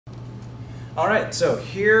All right, so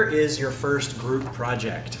here is your first group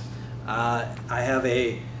project. I have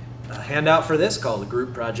a handout for this called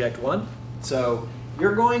Group Project 1. So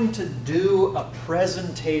you're going to do a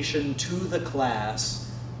presentation to the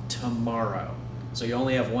class tomorrow. So you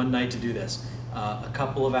only have one night to do this, a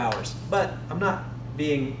couple of hours. But I'm not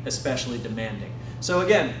being especially demanding. So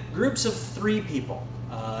again, groups of 3 people.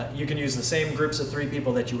 You can use the same groups of 3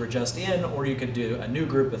 people that you were just in, or you could do a new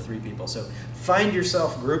group of 3 people. So find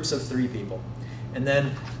yourself groups of 3 people. And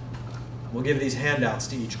then we'll give these handouts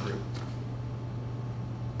to each group.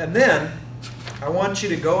 And then I want you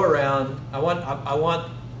to go around, I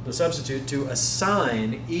want the substitute to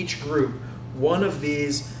assign each group one of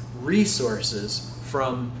these resources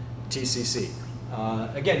from TCC.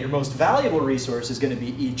 Again, your most valuable resource is going to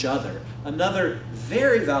be each other. Another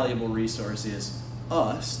very valuable resource is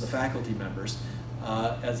us, the faculty members,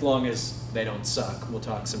 as long as they don't suck. We'll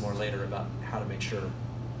talk some more later about how to make sure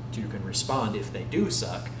you can respond if they do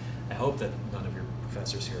suck. I hope that none of your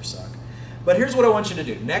professors here suck. But here's what I want you to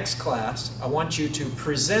do. Next class, I want you to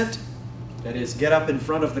present, that is, get up in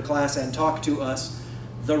front of the class and talk to us,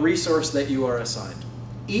 the resource that you are assigned.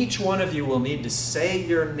 Each one of you will need to say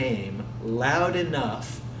your name loud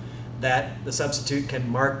enough that the substitute can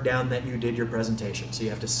mark down that you did your presentation. So you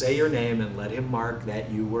have to say your name and let him mark that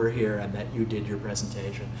you were here and that you did your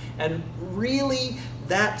presentation. And really,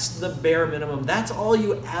 that's the bare minimum. That's all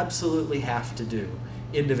you absolutely have to do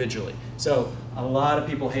individually. So a lot of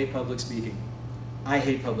people hate public speaking. I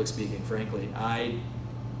hate public speaking, frankly. I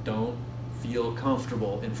don't feel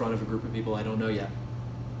comfortable in front of a group of people I don't know yet.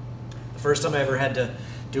 The first time I ever had to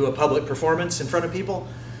do a public performance in front of people,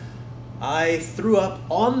 I threw up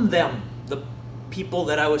on them, the people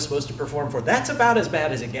that I was supposed to perform for. That's about as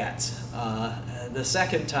bad as it gets. The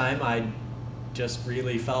second time, I just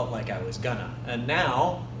really felt like I was gonna. And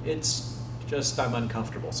now, it's just I'm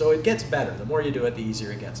uncomfortable. So it gets better. The more you do it, the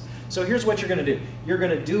easier it gets. So here's what you're gonna do. You're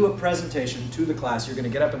gonna do a presentation to the class. You're gonna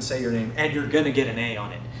get up and say your name, and you're gonna get an A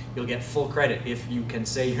on it. You'll get full credit if you can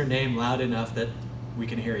say your name loud enough that we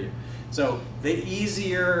can hear you. So the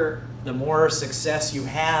easier, the more success you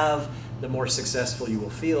have, the more successful you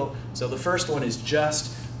will feel. So the first one is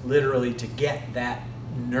just literally to get that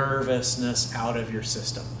nervousness out of your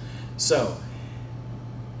system. So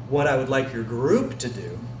what I would like your group to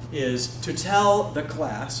do is to tell the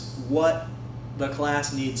class what the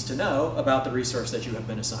class needs to know about the resource that you have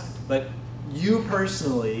been assigned. But you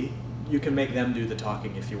personally, you can make them do the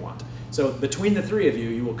talking if you want. So between the 3 of you,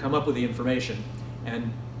 you will come up with the information,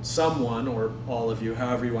 and someone, or all of you,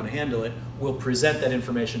 however you want to handle it, will present that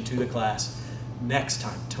information to the class next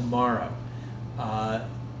time, tomorrow.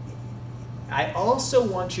 I also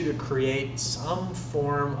want you to create some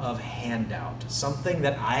form of handout, something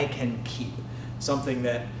that I can keep, something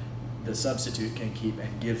that the substitute can keep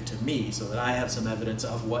and give to me so that I have some evidence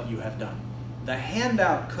of what you have done. The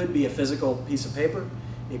handout could be a physical piece of paper.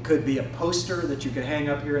 It could be a poster that you could hang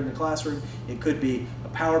up here in the classroom. It could be a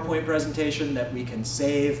PowerPoint presentation that we can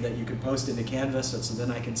save, that you can post into Canvas so then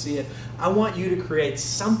I can see it. I want you to create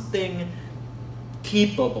something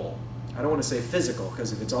keepable. I don't want to say physical,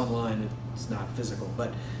 because if it's online, it's not physical,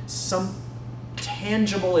 but some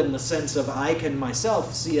tangible in the sense of I can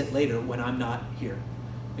myself see it later when I'm not here.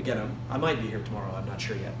 Again, I might be here tomorrow, I'm not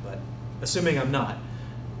sure yet, but assuming I'm not,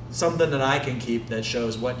 something that I can keep that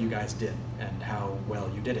shows what you guys did and how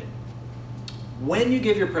well you did it. When you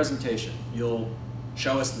give your presentation, you'll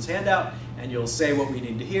show us this handout and you'll say what we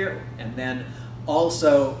need to hear, and then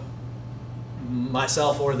also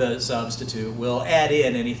myself or the substitute will add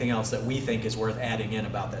in anything else that we think is worth adding in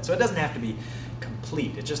about that. So it doesn't have to be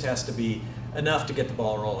complete, it just has to be enough to get the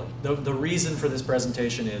ball rolling. The reason for this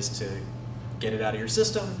presentation is to get it out of your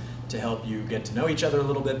system, to help you get to know each other a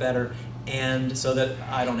little bit better, and so that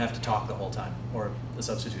I don't have to talk the whole time, or the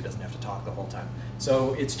substitute doesn't have to talk the whole time.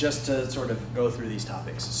 So it's just to sort of go through these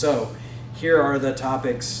topics. So here are the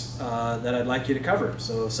topics that I'd like you to cover.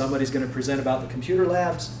 So somebody's going to present about the computer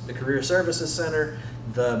labs, the Career Services Center,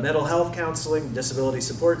 the mental health counseling, disability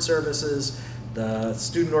support services, the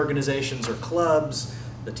student organizations or clubs,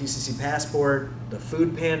 the TCC Passport, the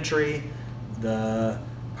food pantry, the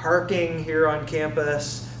parking here on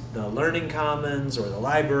campus, the Learning Commons or the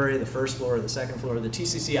library, the first floor or the second floor, the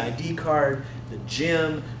TCC ID card, the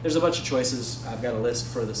gym. There's a bunch of choices. I've got a list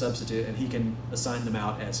for the substitute, and he can assign them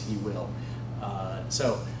out as he will.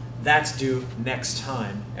 So that's due next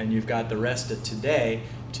time, and you've got the rest of today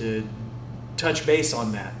to touch base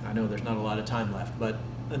on that. I know there's not a lot of time left, but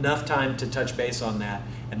enough time to touch base on that,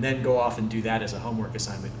 and then go off and do that as a homework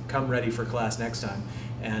assignment. Come ready for class next time,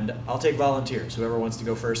 and I'll take volunteers. Whoever wants to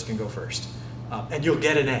go first can go first. And you'll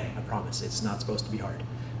get an A, I promise. It's not supposed to be hard.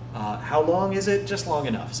 How long is it? Just long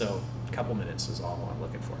enough. So a couple minutes is all I'm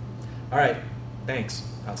looking for. All right, thanks.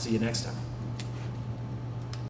 I'll see you next time.